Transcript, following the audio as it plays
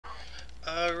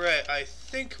I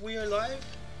think we are live.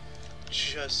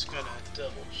 Just gonna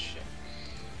double check.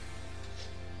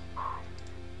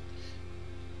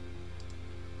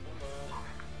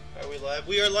 Are we live?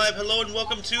 We are live. Hello and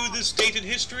welcome to This Date in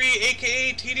History,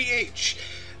 aka TDH.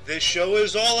 This show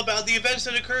is all about the events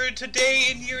that occurred today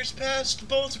in years past,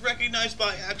 both recognized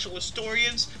by actual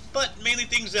historians, but mainly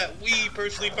things that we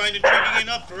personally find intriguing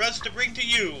enough for us to bring to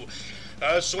you.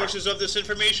 Sources of this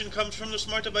information comes from the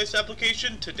smart device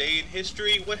application Today in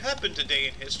History. What happened today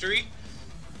in history?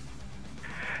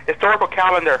 Historical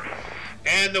calendar.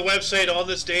 And the website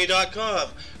onthisday.com.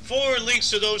 For links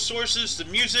to those sources, the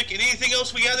music, and anything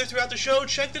else we gather throughout the show,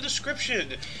 check the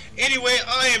description. Anyway,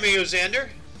 I am Aoxander.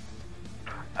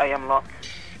 I am Locke.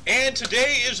 And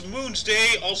today is Moon's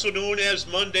Day, also known as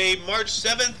Monday, March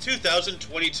 7th,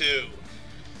 2022.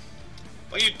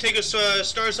 Why don't you take us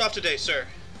stars off today, sir?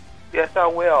 Yes, I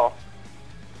will.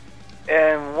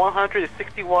 In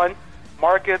 161,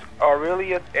 Marcus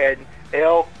Aurelius and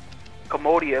L.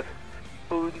 Commodius,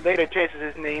 who later changes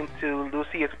his name to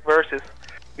Lucius Verus,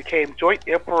 became joint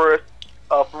emperors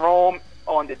of Rome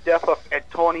on the death of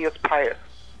Antonius Pius.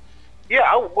 Yeah,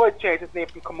 I would change his name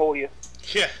from Commodius.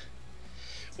 Yeah.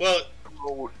 Well,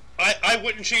 I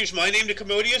wouldn't change my name to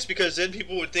Commodius because then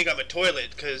people would think I'm a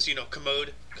toilet because, you know,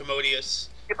 Commodius.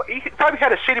 Yeah, but he probably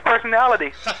had a shitty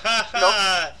personality.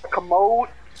 Commode.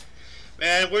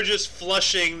 Man, we're just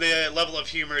flushing the level of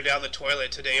humor down the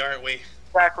toilet today, aren't we?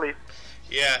 Exactly.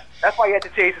 Yeah. That's why he had to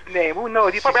change his name. Who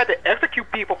knows? He probably had to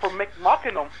execute people for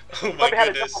mocking them. Oh my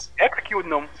goodness. Had to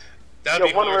executing them. That'd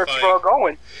be horrifying. Where people are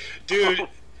going.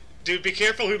 Dude, be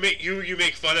careful who you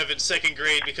make fun of in second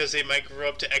grade because they might grow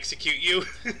up to execute you.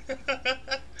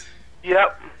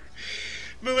 Yep.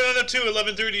 Moving on up to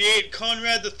 1138,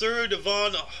 Conrad III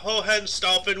von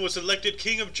Hohenstaufen was elected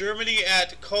King of Germany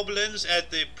at Koblenz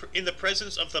in the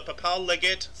presence of the papal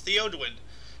legate Theodwin.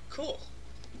 Cool.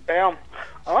 Bam.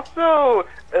 Also,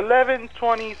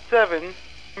 1277,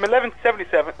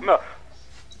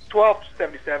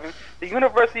 the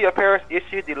University of Paris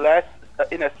issued the last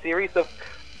in a series of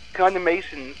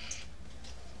condemnations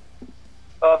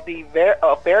of the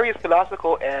various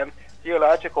philosophical and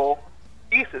theological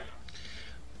theses.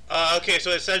 Okay,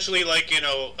 so essentially, like, you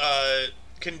know,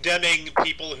 condemning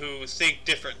people who think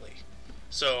differently.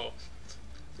 So,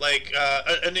 like,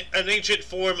 an ancient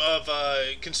form of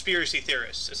conspiracy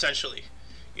theorists, essentially.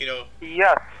 You know?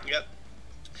 Yes. Yep.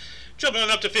 Jumping on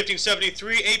up to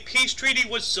 1573, a peace treaty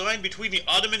was signed between the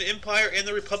Ottoman Empire and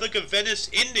the Republic of Venice,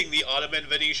 ending the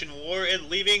Ottoman-Venetian War and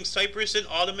leaving Cyprus in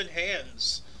Ottoman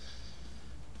hands.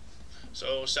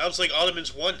 So, sounds like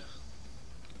Ottomans won.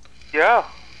 Yeah.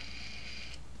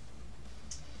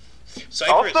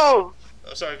 Cyprus. Also,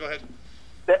 oh, sorry, go ahead.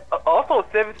 Also,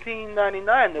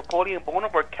 1799, Napoleon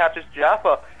Bonaparte captures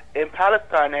Jaffa in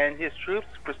Palestine, and his troops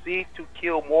proceed to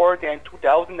kill more than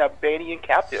 2,000 Albanian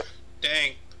captives.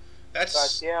 Dang.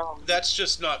 That's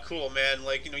just not cool, man.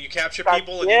 Like, you know, you capture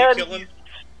people and then you kill them.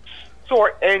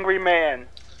 Short, angry man.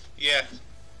 Yeah.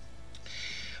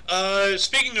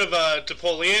 Speaking of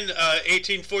Napoleon,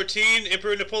 1814,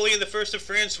 Emperor Napoleon I of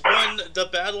France won the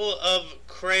Battle of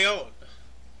Craonne.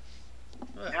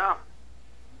 Yeah.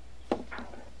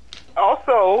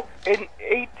 Also, in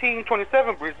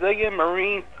 1827, Brazilian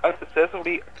Marines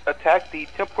unsuccessfully attacked the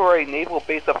temporary naval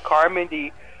base of Carmen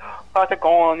de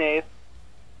Patagones,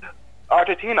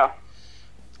 Argentina.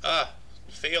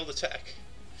 Failed attack.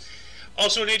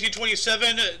 Also in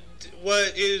 1827,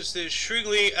 what is the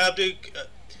Shrigley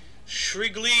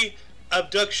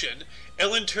abduction?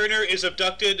 Ellen Turner is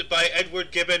abducted by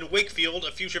Edward Gibbon Wakefield,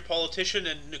 a future politician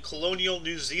in colonial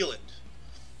New Zealand.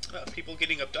 People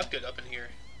getting abducted up in here.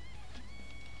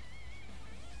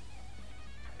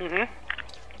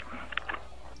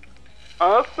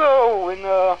 Also, in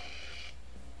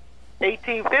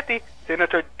 1850,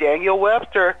 Senator Daniel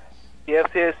Webster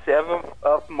gives his 7th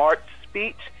of March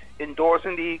speech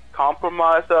endorsing the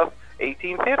Compromise of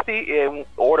 1850 in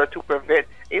order to prevent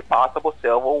a possible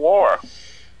civil war.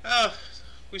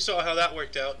 We saw how that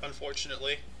worked out,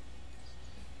 unfortunately.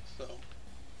 So,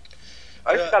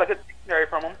 I just got a good dictionary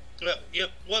from him.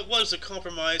 Yep. What was the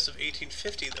Compromise of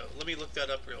 1850, though? Let me look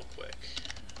that up real quick.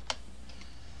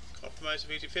 Compromise of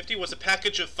 1850 was a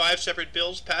package of 5 separate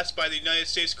bills passed by the United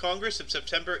States Congress in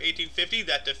September 1850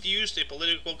 that diffused a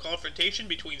political confrontation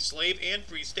between slave and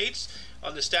free states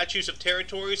on the statutes of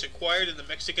territories acquired in the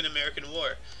Mexican-American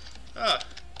War.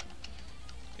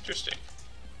 Interesting.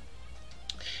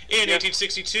 In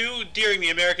 1862, during the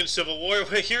American Civil War,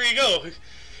 here you go.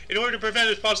 In order to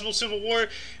prevent a possible civil war,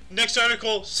 next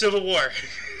article, Civil War.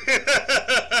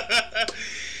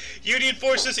 Union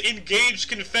forces engaged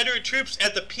Confederate troops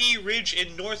at the Pea Ridge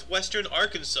in northwestern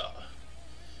Arkansas.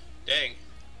 Dang.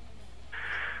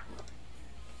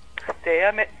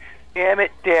 Damn it. Damn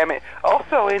it. Damn it.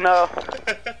 Also in also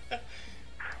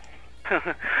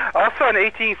in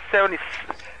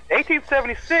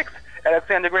 1876,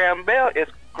 Alexander Graham Bell is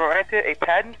granted a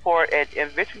patent for an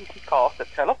invention he calls the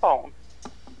telephone.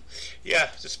 Yeah,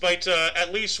 despite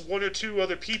at least one or two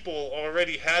other people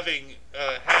already having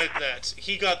had that,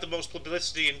 he got the most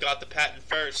publicity and got the patent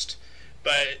first.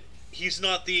 But he's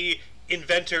not the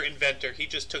inventor. He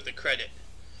just took the credit.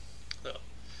 So.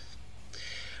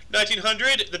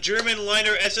 1900, the German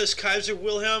liner SS Kaiser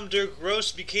Wilhelm der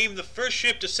Grosse became the first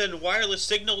ship to send wireless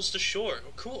signals to shore.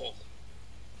 Oh, cool.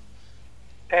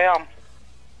 Damn.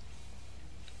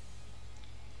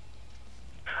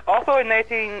 Also in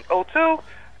 1902,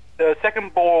 the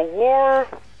Second Boer War,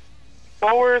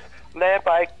 Boers, led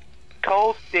by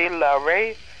Coles de la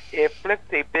Rey, inflict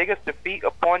the biggest defeat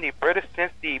upon the British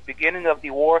since the beginning of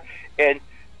the war in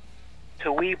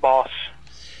Tweebosch.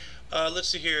 Let's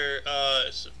see here.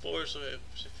 Boers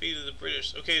defeated the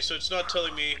British. Okay, so it's not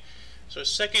telling me. So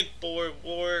Second Boer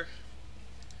War.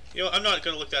 You know, I'm not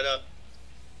going to look that up.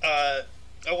 I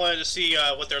wanted to see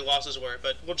what their losses were,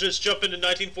 but we'll just jump into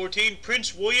 1914.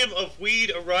 Prince William of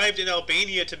Wied arrived in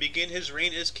Albania to begin his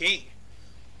reign as king.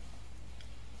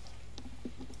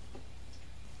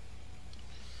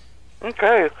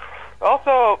 Okay.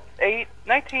 Also,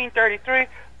 1933,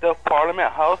 the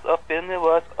Parliament House of Finland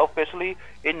was officially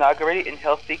inaugurated in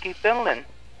Helsinki, Finland.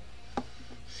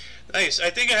 Nice. I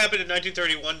think it happened in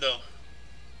 1931, though.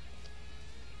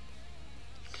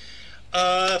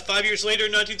 5 years later,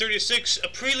 in 1936, a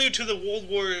prelude to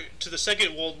the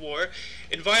Second World War,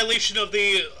 in violation of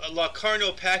the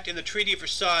Locarno Pact and the Treaty of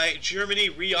Versailles, Germany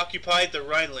reoccupied the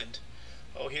Rhineland.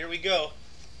 Oh, here we go.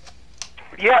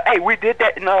 Yeah, hey, we did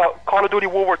that in Call of Duty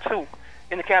World War II.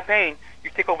 In the campaign,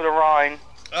 you take over the Rhine.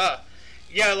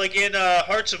 Yeah, like in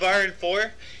Hearts of Iron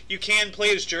 4, you can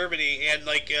play as Germany, and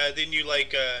then you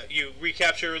you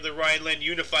recapture the Rhineland,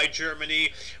 unify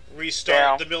Germany,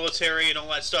 restart the military and all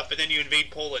that stuff, and then you invade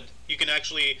Poland. You can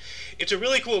actually, it's a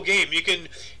really cool game. You can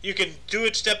do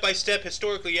it step by step,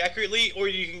 historically accurately, or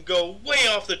you can go way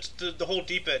off the whole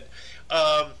deep end.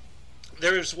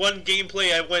 There's one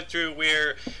gameplay I went through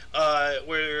where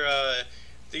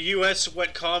the U.S.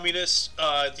 went communist,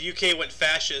 the U.K. went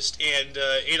fascist, and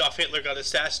Adolf Hitler got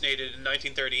assassinated in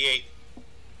 1938.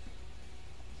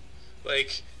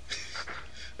 Like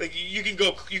you can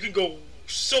go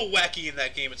so wacky in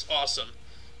that game. It's awesome.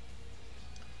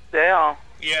 Damn.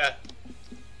 Yeah.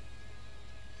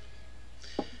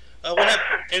 What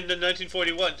happened in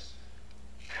 1941?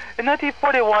 In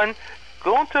 1941,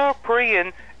 Gunther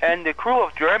Prien and the crew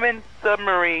of German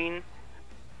submarine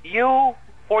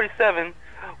U-47,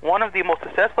 one of the most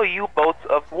successful U-boats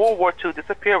of World War II,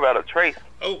 disappeared without a trace.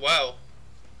 Oh, wow.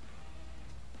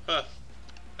 Huh.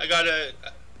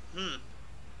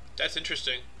 That's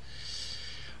interesting.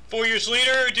 4 years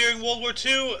later, during World War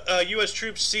II, U.S.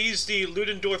 troops seized the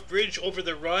Ludendorff Bridge over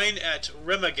the Rhine at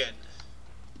Remagen.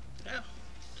 Yeah.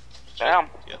 Damn.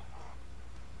 Yeah.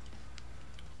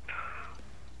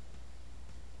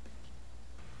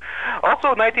 Also,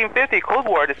 1950, Cold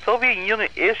War, the Soviet Union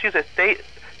issues a statement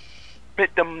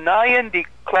denying the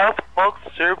Klaus Fuchs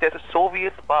served as a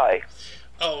Soviet spy.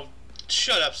 Oh,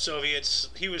 shut up, Soviets.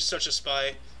 He was such a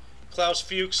spy. Klaus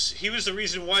Fuchs, he was the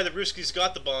reason why the Ruskies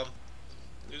got the bomb.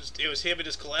 It was him and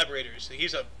his collaborators.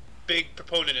 He's a big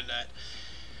proponent in that.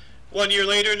 1 year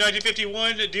later,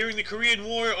 1951, during the Korean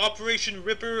War, Operation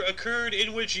Ripper occurred,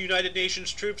 in which United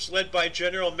Nations troops led by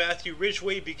General Matthew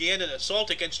Ridgway began an assault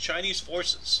against Chinese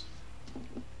forces.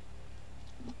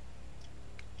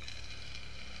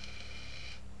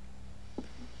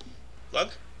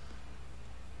 Lug?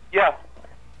 Yeah.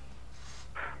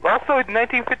 Also, in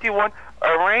 1951,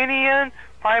 Iranian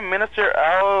Prime Minister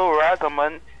Al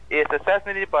Razaman is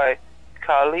assassinated by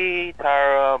Khalid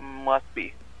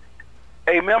Taramusbi,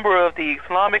 a member of the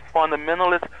Islamic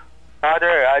fundamentalist Badr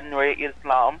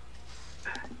al-Islam,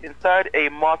 inside a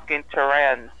mosque in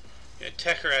Tehran. Yeah,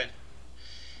 Tehran.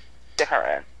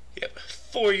 Tehran. Yep.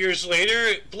 4 years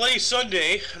later, Bloody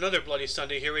Sunday, another Bloody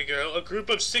Sunday, here we go. A group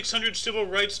of 600 civil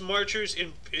rights marchers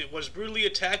was brutally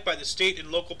attacked by the state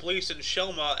and local police in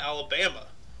Selma, Alabama.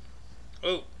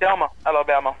 Oh. Selma,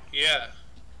 Alabama. Yeah.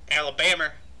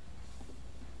 Alabama.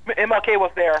 MLK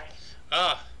was there.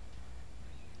 Ah.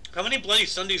 How many Bloody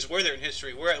Sundays were there in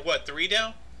history? We're at, what, 3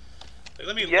 now?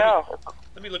 Let me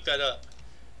look that up.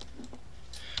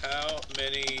 How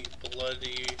many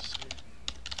Bloody...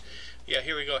 Yeah,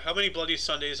 here we go. How many Bloody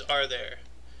Sundays are there?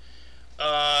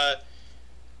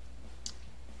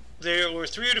 there were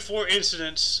 3 to 4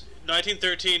 incidents,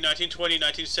 1913, 1920,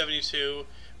 1972,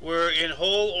 were in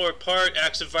whole or part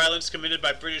acts of violence committed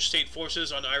by British state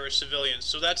forces on Irish civilians.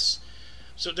 So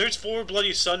there's 4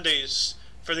 bloody Sundays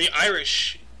for the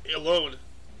Irish alone.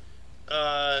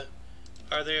 Are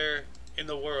there in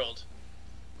the world?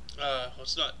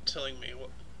 It's not telling me.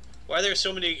 Why are there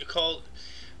so many called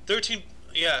 13?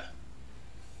 Yeah.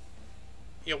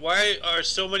 Yeah. Why are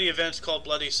so many events called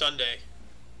Bloody Sunday?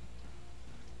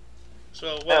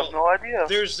 So I have no idea.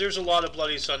 There's a lot of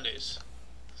Bloody Sundays.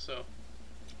 So.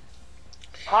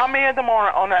 How many of them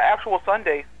are on an actual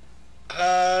Sunday?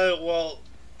 Well,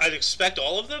 I'd expect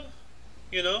all of them.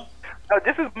 You know.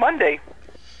 This is Monday.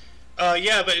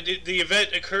 Yeah, but the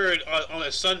event occurred on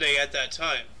a Sunday at that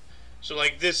time. So,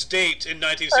 like, this date in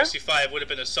 1965 would have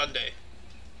been a Sunday.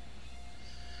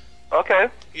 Okay.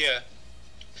 Yeah.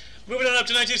 Moving on up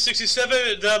to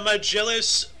 1967, the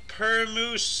Majelis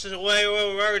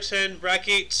Permusyawaratan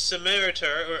Rakyat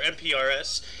Semerator, or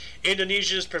MPRS,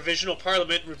 Indonesia's provisional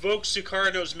parliament, revoked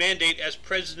Sukarno's mandate as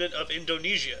president of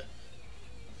Indonesia.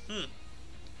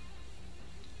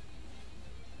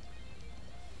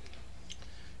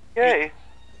 Yay.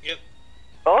 Yep.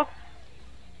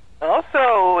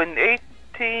 Also, in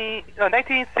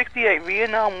 1968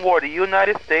 Vietnam War, the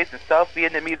United States and South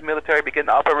Vietnamese military began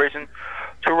Operation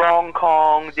Truong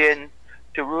Kong, then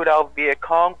to root out Viet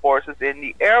Cong forces in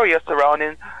the area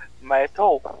surrounding Mai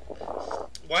Tho.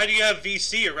 Why do you have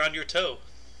VC around your toe?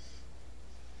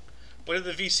 What are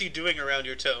the VC doing around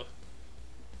your toe?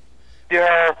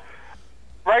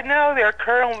 Right now, they're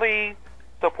currently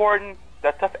supporting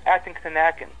the tough acting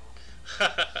Kanakin.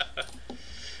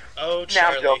 Oh,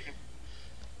 Charlie.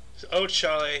 Oh,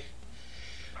 Charlie.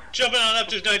 Jumping on up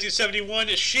to 1971,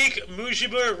 Sheikh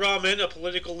Mujibur Rahman, a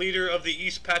political leader of the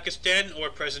East Pakistan, or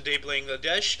present-day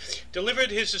Bangladesh,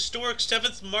 delivered his historic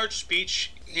 7th March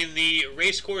speech in the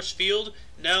racecourse field,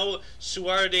 now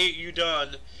Suwarde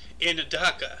Udan, in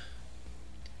Dhaka.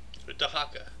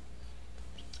 Dhaka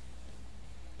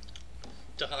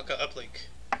uplink.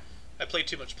 I played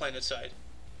too much PlanetSide.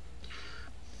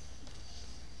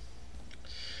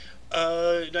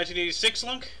 1986,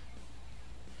 Lunk?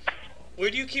 Where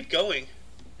do you keep going?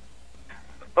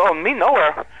 Oh, me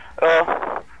nowhere.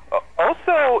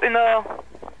 Also, in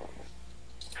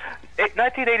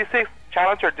 1986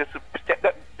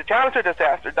 the Challenger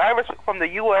disaster, divers from the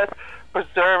U.S.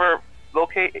 Preserver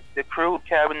located the crewed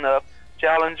cabin of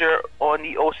Challenger on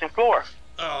the ocean floor.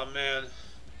 Oh, man.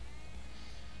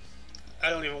 I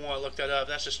don't even want to look that up.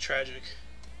 That's just tragic.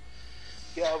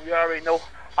 Yeah, we already know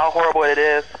how horrible it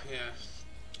is. Yeah.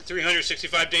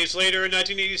 365 days later, in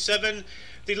 1987,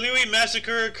 the Liu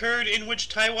massacre occurred, in which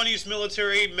Taiwanese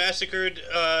military massacred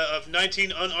of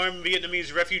 19 unarmed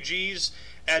Vietnamese refugees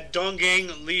at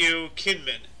Donggang Liu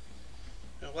Kinmen.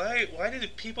 Now, why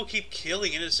did people keep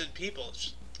killing innocent people?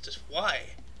 It's just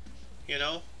why? You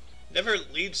know? Never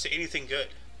leads to anything good.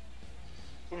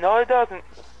 No, it doesn't.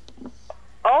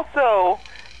 Also,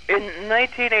 in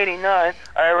 1989,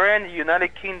 Iran and the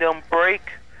United Kingdom break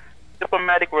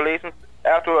diplomatic relations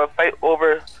after a fight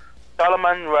over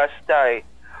Salman Rushdie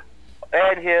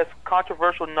and his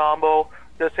controversial novel,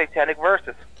 The Satanic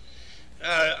Verses.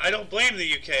 I don't blame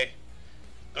the UK.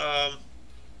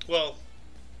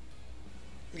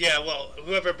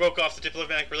 Whoever broke off the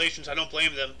diplomatic relations, I don't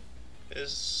blame them.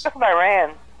 That's from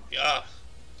Iran. Yeah.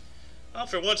 Well,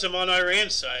 for once I'm on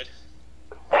Iran's side.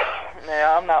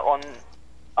 Nah, I'm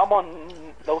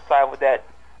on no side with that.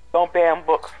 Don't ban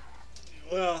books.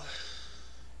 Well,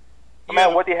 no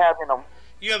matter what they have in them.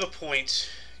 You have a point.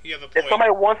 If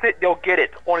somebody wants it, they'll get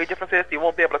it. Only difference is they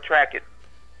won't be able to track it.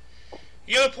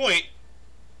 You have a point.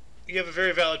 You have a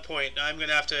very valid point. I'm going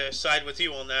to have to side with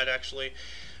you on that, actually.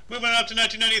 Moving on up to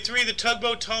 1993, the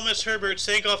tugboat Thomas Herbert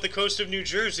sank off the coast of New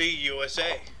Jersey,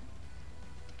 USA.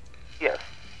 Yes.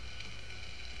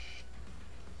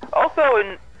 Also,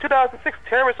 in 2006,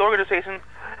 terrorist organization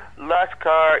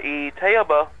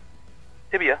Lashkar-e-Taiba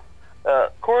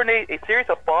coordinated a series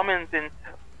of bombings in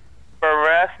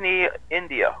Varanasi,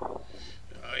 India.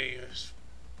 Yes.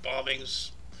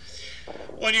 Bombings.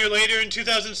 1 year later, in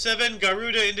 2007,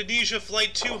 Garuda Indonesia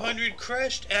Flight 200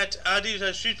 crashed at Adi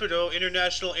Sucipto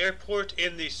International Airport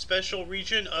in the special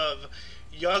region of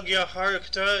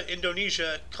Yogyakarta,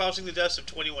 Indonesia, causing the deaths of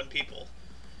 21 people.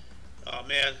 Oh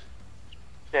man.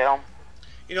 Yeah.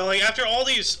 You know, like after all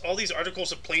these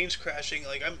articles of planes crashing,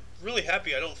 like I'm really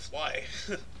happy I don't fly.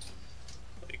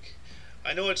 Like,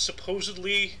 I know it's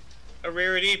supposedly a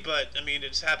rarity, but I mean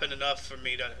it's happened enough for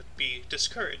me to be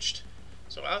discouraged.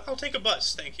 So I'll take a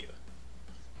bus, thank you.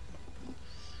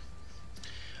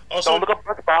 Also, don't look up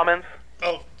bus bombings.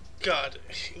 Oh, God,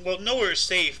 well, nowhere is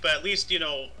safe, but at least, you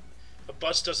know, a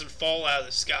bus doesn't fall out of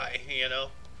the sky, you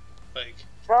know? Like...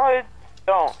 No, it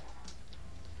don't.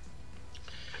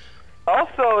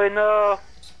 Also in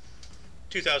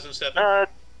 2007.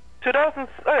 2000,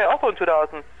 okay, also in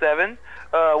 2007,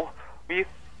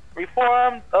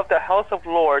 reform of the House of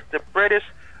Lords, the British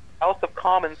House of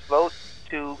Commons vote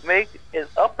to make an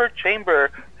upper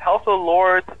chamber House of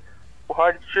Lords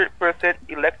 100%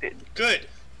 elected. Good.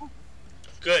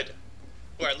 Good.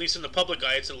 Or at least in the public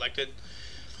eye, it's elected.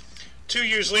 2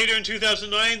 years later, in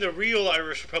 2009, the real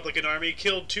Irish Republican Army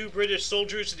killed 2 British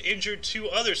soldiers and injured 2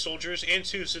 other soldiers and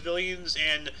 2 civilians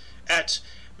at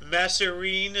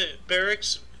Masserine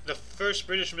Barracks, the first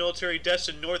British military deaths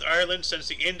in North Ireland since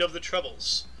the end of the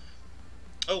Troubles.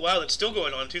 Oh wow, that's still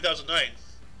going on, 2009.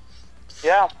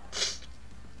 Yeah.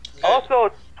 Okay. Also,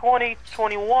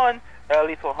 2021, at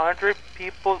least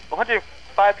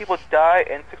 105 people died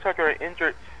and 600 are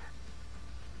injured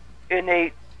in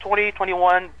a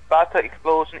 2021 Bata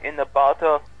explosion in the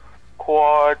Bata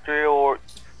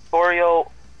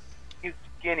Quadrilateral New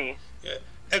Guinea. Yeah.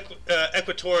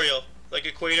 Equatorial, like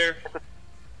equator.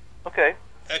 Okay.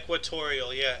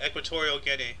 Equatorial, yeah, Equatorial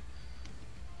Guinea.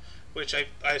 Which I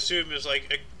assume is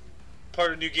like a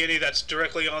part of New Guinea that's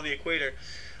directly on the equator.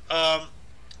 Dang.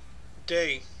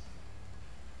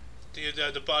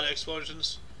 The Bata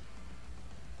explosions.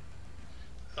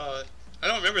 I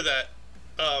don't remember that.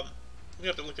 We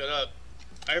have to look that up.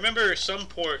 I remember some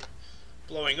port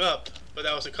blowing up, but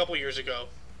that was a couple years ago.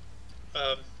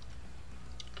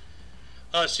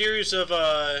 A series of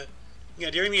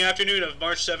during the afternoon of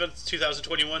March 7th,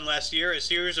 2021 last year, a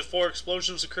series of 4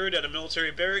 explosions occurred at a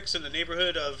military barracks in the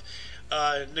neighborhood of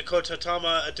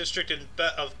Nkotatama, a district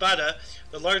of Bata,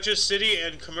 the largest city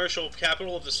and commercial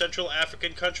capital of the Central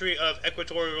African country of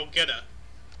Equatorial Guinea.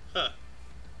 Huh.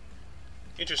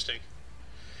 Interesting.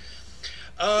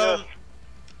 Yeah.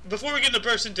 Before we get into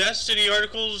births and deaths, any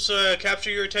articles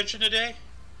capture your attention today?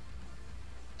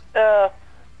 Yeah.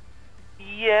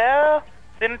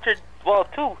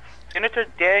 Two. Senator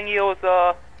Daniel's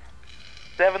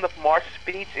 7th of March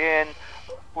speech, and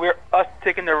we're us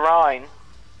taking the Rhine.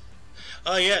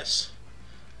 Yes.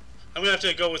 I'm going to have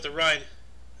to go with the Rhine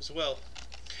as well.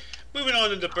 Moving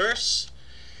on into births.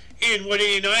 In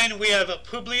 189, we have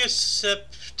Publius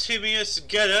Septimius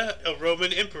Geta, a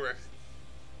Roman emperor.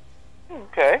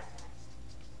 Okay.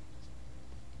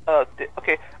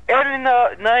 Okay. And in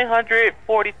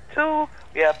 942,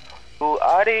 we have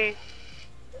Buadi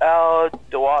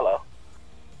al-Dawala,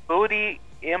 Budi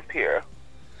Empire.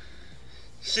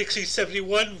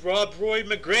 1671, Rob Roy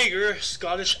McGregor,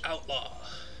 Scottish outlaw.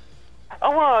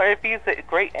 I wonder if he's a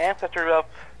great ancestor of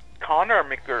Conor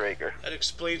McGregor. That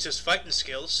explains his fighting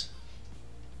skills.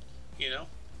 You know?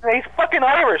 He's fucking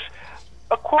Irish.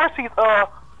 Of course he's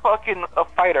fucking a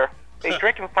fighter. They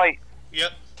drink and fight.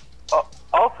 Yep.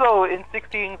 Also in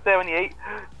 1678,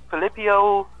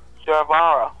 Filippo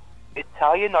Jarvara,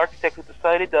 Italian architect who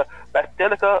decided the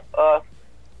Basilica of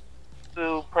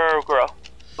Superga.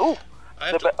 Ooh. I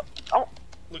have to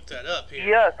look that up here.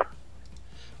 Yes.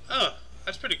 Oh,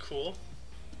 that's pretty cool.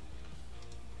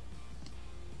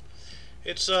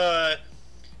 It's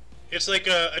like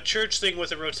a church thing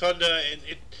with a rotunda, and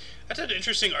that's an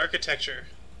interesting architecture.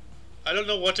 I don't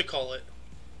know what to call it.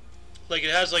 Like,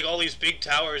 it has like all these big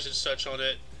towers and such on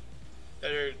it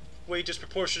that are way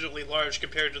disproportionately large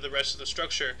compared to the rest of the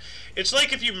structure. It's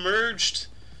like if you merged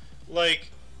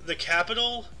like the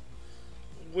Capitol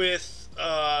with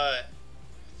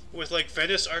like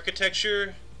Venice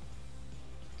architecture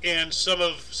and some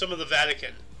of the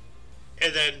Vatican,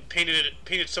 and then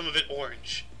painted some of it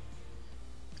orange.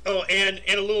 Oh, and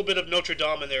a little bit of Notre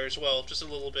Dame in there as well, just a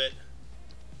little bit.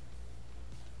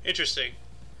 Interesting.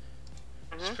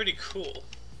 It's pretty cool.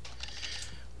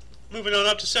 Moving on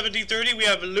up to 1730, we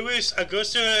have Louis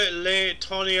Auguste Le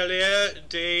Tonnelier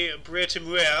de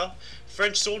Bretemuel,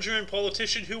 French soldier and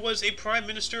politician who was a prime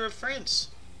minister of France.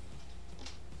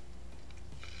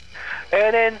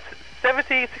 And in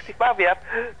 1765, we have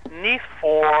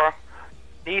Niépce,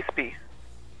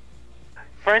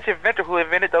 French inventor who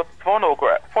invented the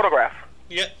photograph.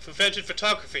 Yep, invented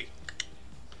photography.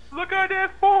 Look at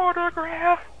this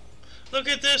photograph. Look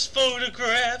at this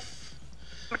photograph.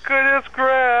 Look at this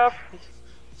graph.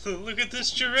 Look at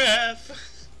this giraffe.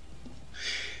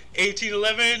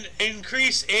 1811,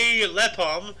 Increase A.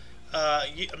 Lapham,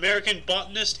 American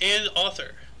botanist and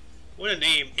author. What a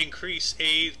name, Increase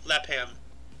A. Lapham.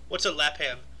 What's a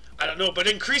Lapham? I don't know, but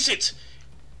increase it.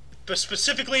 But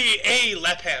specifically A.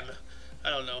 Lapham.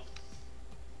 I don't know.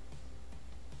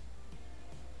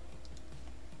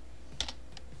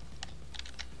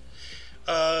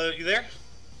 You there?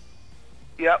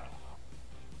 Yep.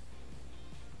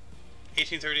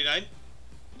 1839.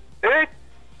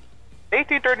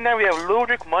 1839, we have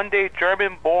Ludwig Monday,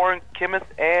 German-born chemist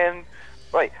and...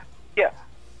 Right, yeah.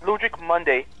 Ludwig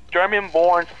Monday,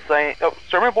 German-born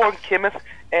chemist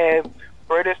and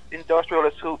British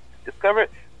industrialist who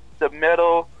discovered the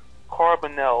metal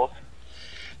carbonyls.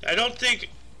 I don't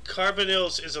think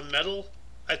carbonyls is a metal.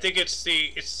 I think it's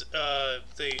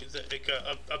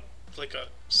like a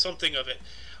something of it.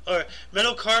 Or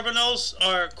metal carbonyls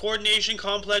are coordination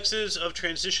complexes of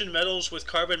transition metals with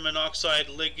carbon monoxide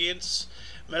ligands.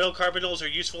 Metal carbonyls are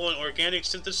useful in organic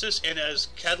synthesis and as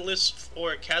catalysts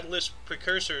or catalyst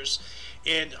precursors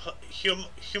in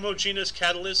homogeneous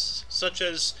catalysts such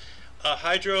as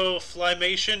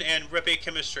hydroflammation and Reppe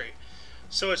chemistry.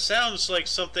 So it sounds like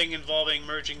something involving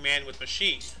merging man with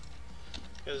machine.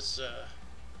 Because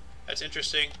that's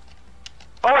interesting.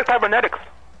 Oh, like cybernetics.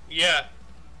 Yeah.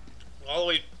 All the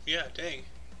way, yeah, dang.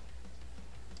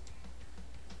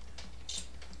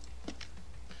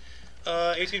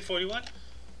 1841?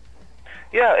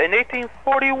 Yeah, in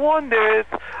 1841, there's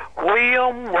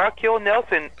William Rockwell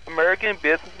Nelson, American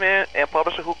businessman and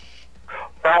publisher who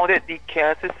founded the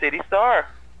Kansas City Star.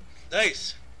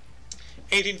 Nice.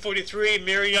 1843,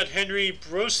 Marriott Henry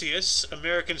Brosius,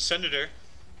 American senator.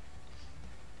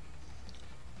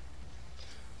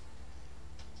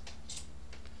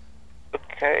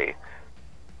 Okay.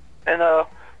 And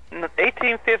in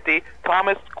 1850,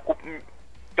 Thomas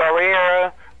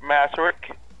Guerrero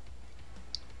Masaryk,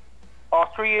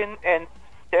 Austrian and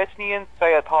Czechoslovakian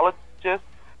Scientologist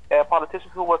and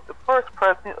politician who was the first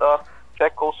president of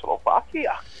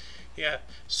Czechoslovakia. Yeah,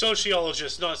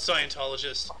 sociologist, not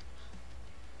Scientologist.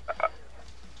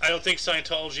 I don't think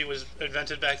Scientology was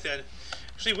invented back then.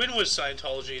 Actually, when was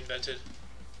Scientology invented?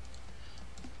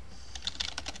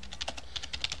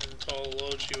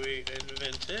 Scientology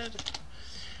invented?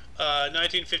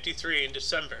 1953 in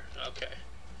December. Okay.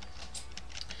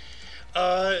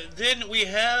 Then we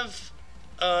have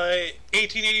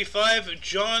 1885,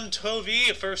 John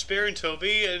Tovey, first Baron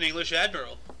Tovey, an English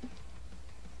admiral.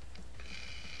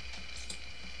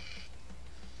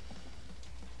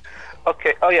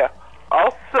 Okay, oh yeah.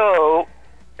 Also,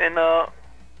 in,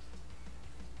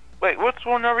 wait, which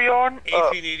one are we on?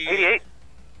 1888.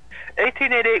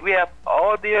 1888, we have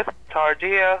Aldous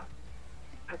Targia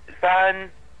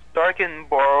van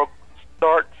Starkenborg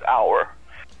Startauer,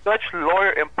 Dutch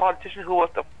lawyer and politician who was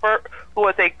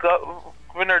a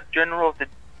governor general of the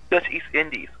Dutch East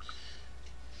Indies.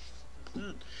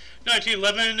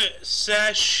 1911,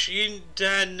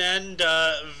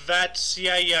 Sachindananda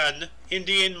Vatsyayan,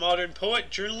 Indian modern poet,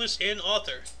 journalist, and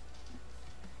author.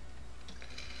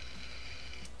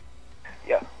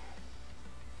 Yeah.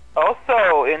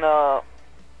 Also, in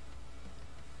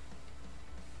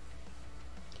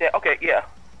yeah, okay, yeah.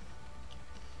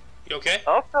 You okay?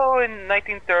 Also, in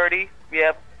 1930, we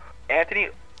have Anthony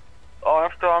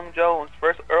Armstrong Jones,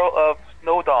 first Earl of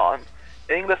Snowdon,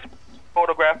 English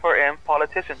photographer and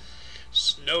politician.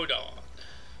 Snowdon.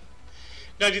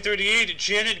 1938,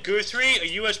 Janet Guthrie, a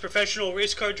U.S. professional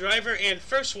race car driver and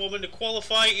first woman to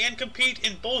qualify and compete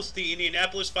in both the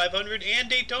Indianapolis 500 and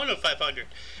Daytona 500.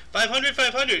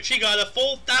 500, she got a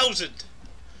full 1,000.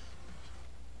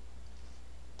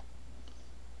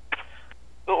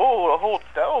 Oh, a whole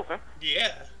 1,000?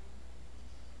 Yeah.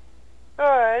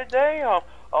 Alright, damn.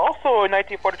 Also, in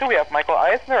 1942, we have Michael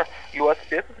Eisner, U.S.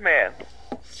 businessman.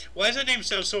 Why does that name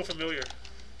sound so familiar?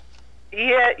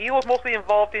 He was mostly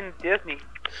involved in Disney,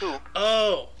 too.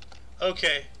 Oh,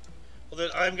 okay. Well, then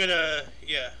I'm gonna,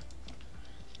 yeah.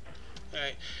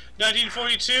 Alright.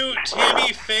 1942,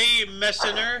 Tammy Faye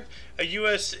Messner, a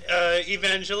U.S.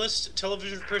 Evangelist,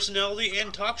 television personality,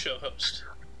 and talk show host.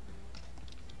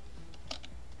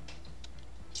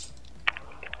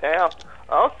 Damn.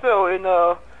 Also, in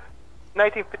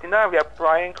 1959, we have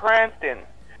Bryan Cranston,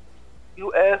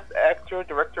 U.S. actor,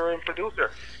 director, and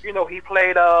producer. You know, he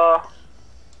played the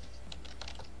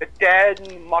dad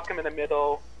in Malcolm in the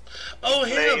Middle. Oh,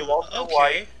 him! Okay.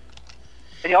 White.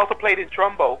 And he also played in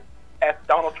Trumbo as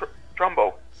Donald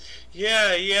Trumbo.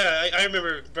 Yeah, I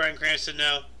remember Bryan Cranston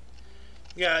now.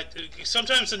 Yeah,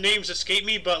 sometimes the names escape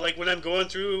me, but like when I'm going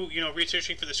through, you know,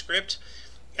 researching for the script,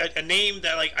 a name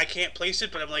that like I can't place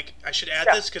it, but I'm like I should add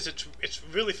this because it's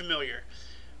really familiar.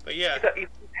 But yeah, he's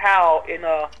Hal in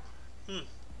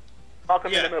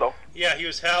Malcolm in the Middle. Yeah, he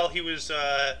was Hal. He was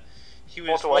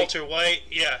Walter White.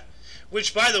 Yeah,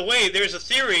 which by the way, there's a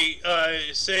theory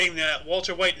saying that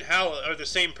Walter White and Hal are the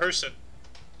same person.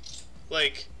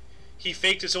 Like, he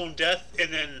faked his own death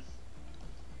and then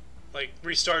like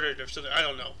restarted or something. I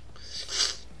don't know.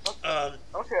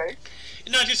 Okay.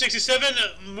 In 1967,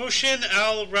 Mohsin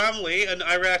al-Ramli, an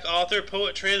Iraq author,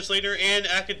 poet, translator, and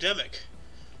academic.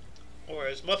 Or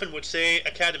as Muffin would say,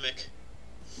 academic.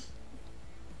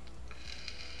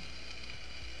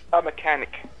 A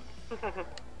mechanic.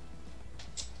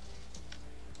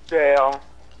 Yeah.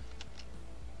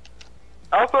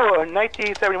 Also, in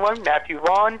 1971, Matthew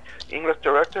Vaughn, English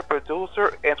director,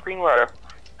 producer, and screenwriter.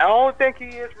 I don't think he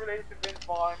is related to Vince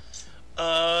Vaughn.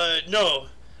 No.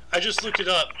 I just looked it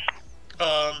up.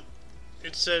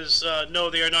 It says, no,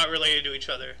 they are not related to each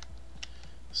other.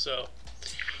 So.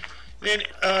 Then,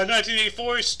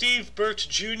 1984, Steve Burt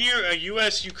Jr., a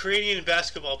U.S.-Ukrainian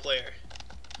basketball player.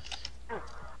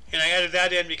 And I added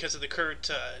that in because of the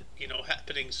current,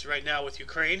 happenings right now with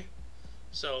Ukraine.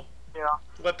 So, Yeah.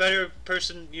 what better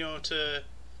person, to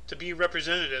be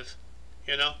representative,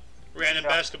 random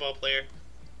basketball player.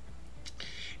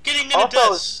 Getting into Also,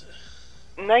 deaths.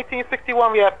 In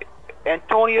 1961, we have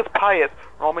Antonius Pius,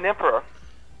 Roman Emperor.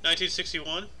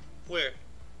 1961? Where?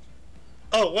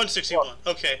 Oh, 161.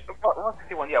 Okay.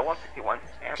 161, yeah, 161.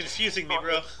 Confusing me,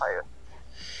 bro. Pius.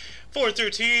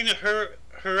 413,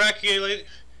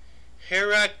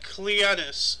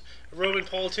 Heraclianus, a Roman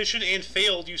politician and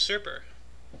failed usurper.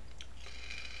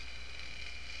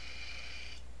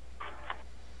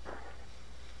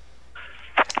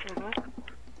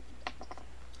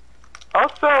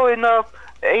 Also, in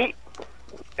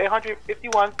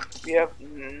 851, we have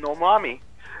Nomami,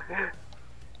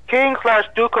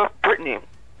 King/Duke of Brittany.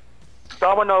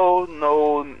 Domino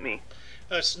Nomi.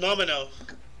 It's Nomino.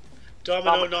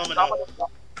 Nomino.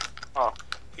 Oh.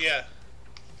 Yeah.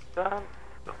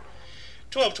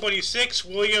 1226,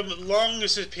 William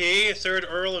Longesippe, 3rd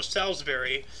Earl of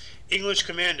Salisbury, English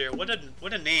commander. What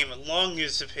a name,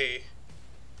 Longesippe.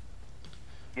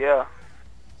 Yeah.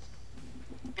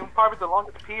 He's probably the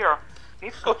longest peer. You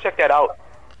need to go check that out.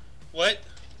 What?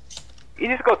 You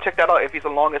need to go check that out if he's the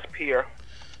longest peer.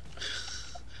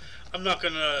 I'm not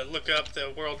gonna look up the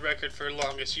world record for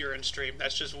longest urine stream.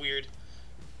 That's just weird.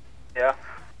 Yeah.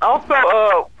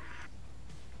 Also,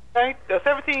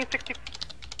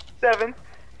 1767,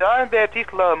 John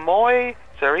Baptiste Le Moyne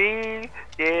Cherie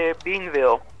de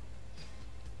Bienville,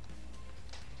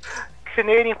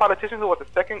 Canadian politician who was the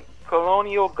second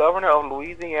colonial governor of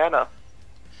Louisiana.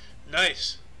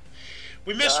 Nice.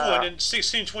 We missed one in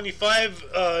 1625.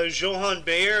 Johann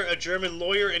Bayer, a German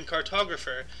lawyer and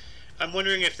cartographer. I'm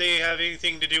wondering if they have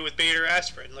anything to do with Bayer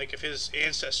aspirin, like if his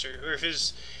ancestor, or if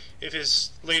his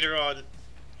later on,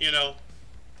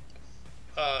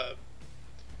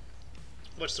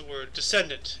 what's the word?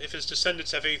 Descendant. If his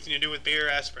descendants have anything to do with Bayer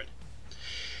aspirin.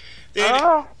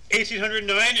 Then,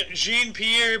 1809,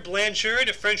 Jean-Pierre Blanchard,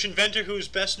 a French inventor who is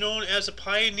best known as a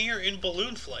pioneer in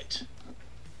balloon flight.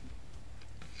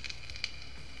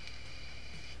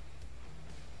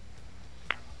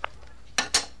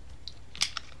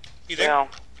 You there?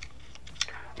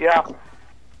 Yeah.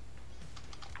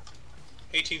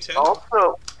 1810?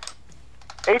 Also,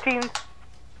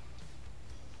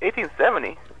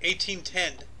 1870.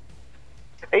 1810.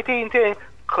 1810,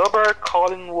 Cuthbert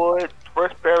Collingwood,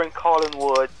 first Baron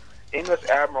Collingwood, English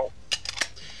admiral.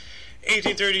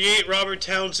 1838, Robert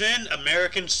Townsend,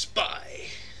 American spy.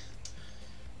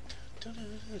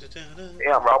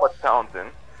 Yeah, Robert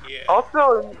Townsend. Yeah.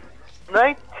 Also,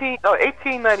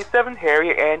 1897,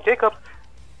 Harriet Ann Jacobs,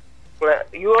 a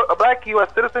black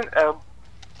U.S. citizen and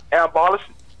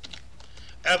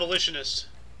Abolitionist.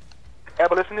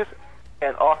 Abolitionist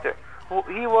and author.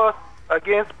 He was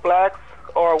against blacks,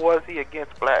 or was he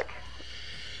against black?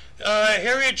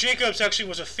 Harriet Jacobs actually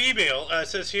was a female. It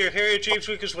says here, Harriet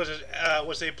Jacobs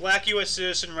was a black U.S.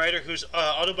 citizen writer whose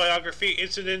autobiography,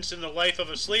 Incidents in the Life of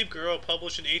a Slave Girl,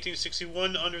 published in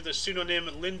 1861 under the pseudonym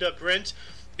Linda Brent,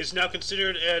 is now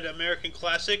considered an American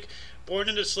classic. Born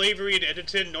into slavery in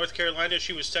Edenton, North Carolina,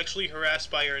 she was sexually harassed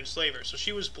by her enslaver. So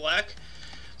she was black.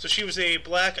 So she was a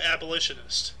black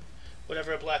abolitionist,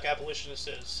 whatever a black abolitionist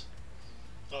is.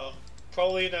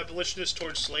 Probably an abolitionist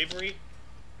towards slavery,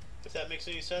 if that makes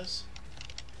any sense.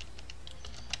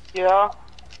 Yeah.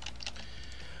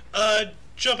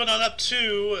 Jumping on up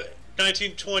to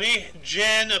 1920,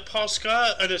 Jan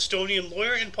Paska, an Estonian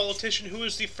lawyer and politician who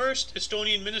was the first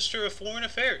Estonian Minister of Foreign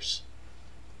Affairs.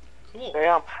 Cool.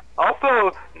 Yeah.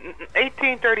 Also,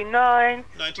 1839,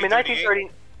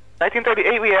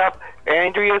 1938, we have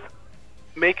Andreas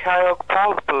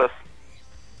Mikhailopoulos,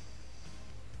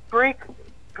 Greek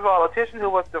politician who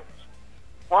was the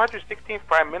 116th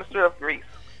Prime Minister of Greece.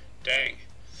 Dang.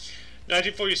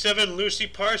 1947, Lucy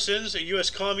Parsons, a U.S.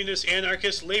 communist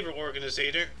anarchist labor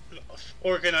organizer.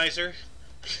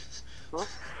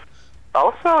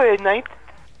 Also in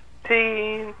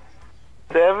 1947,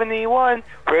 71.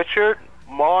 Richard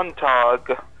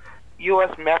Montague,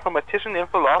 U.S. mathematician and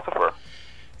philosopher.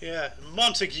 Yeah,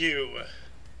 Montague.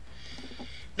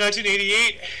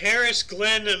 1988, Harris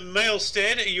Glenn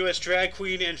Mailstead, a U.S. drag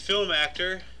queen and film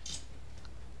actor.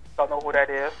 Don't know who that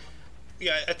is.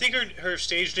 Yeah, I think her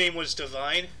stage name was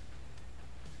Divine.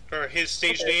 Or his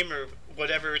stage name, or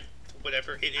whatever it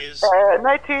is.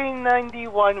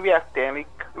 1991, we have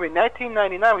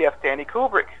 1999, we have Stanley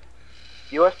Kubrick,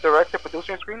 U.S. director,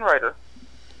 producer, and screenwriter.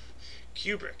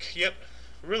 Kubrick, yep,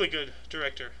 really good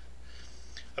director.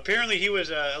 Apparently he was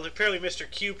apparently Mr.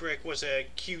 Kubrick was a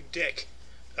Q dick,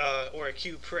 or a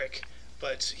Q prick,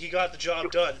 but he got the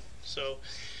job done. So,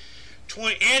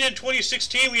 and in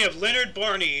 2016 we have Leonard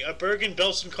Barney, a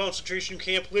Bergen-Belsen concentration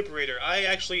camp liberator. I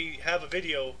actually have a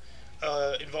video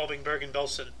involving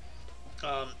Bergen-Belsen,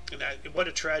 and what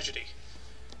a tragedy.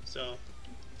 So,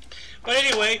 but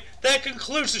anyway, that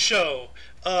concludes the show.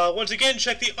 Once again,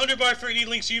 check the underbar for any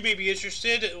links you may be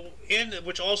interested in,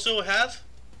 which also have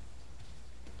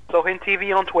Sohin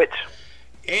TV on Twitch.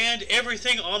 And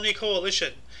everything Omni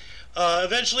Coalition.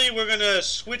 Eventually, we're going to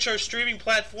switch our streaming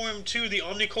platform to the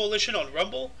Omni Coalition on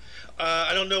Rumble.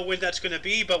 I don't know when that's going to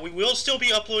be, but we will still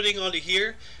be uploading onto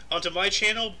here, onto my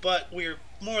channel, but we're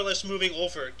more or less moving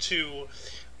over to,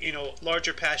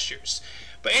 larger pastures.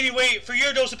 But anyway, for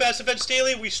your dose of past events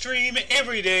daily, we stream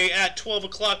every day at 12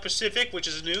 o'clock Pacific, which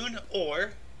is noon,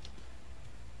 or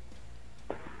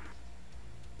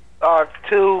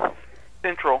 2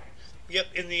 Central. Yep,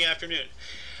 in the afternoon.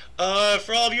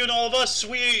 For all of you and all of us,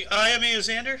 I am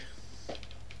Xander.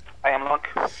 I am Lunk.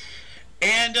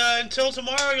 And until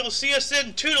tomorrow, you'll see us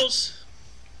then. Toodles.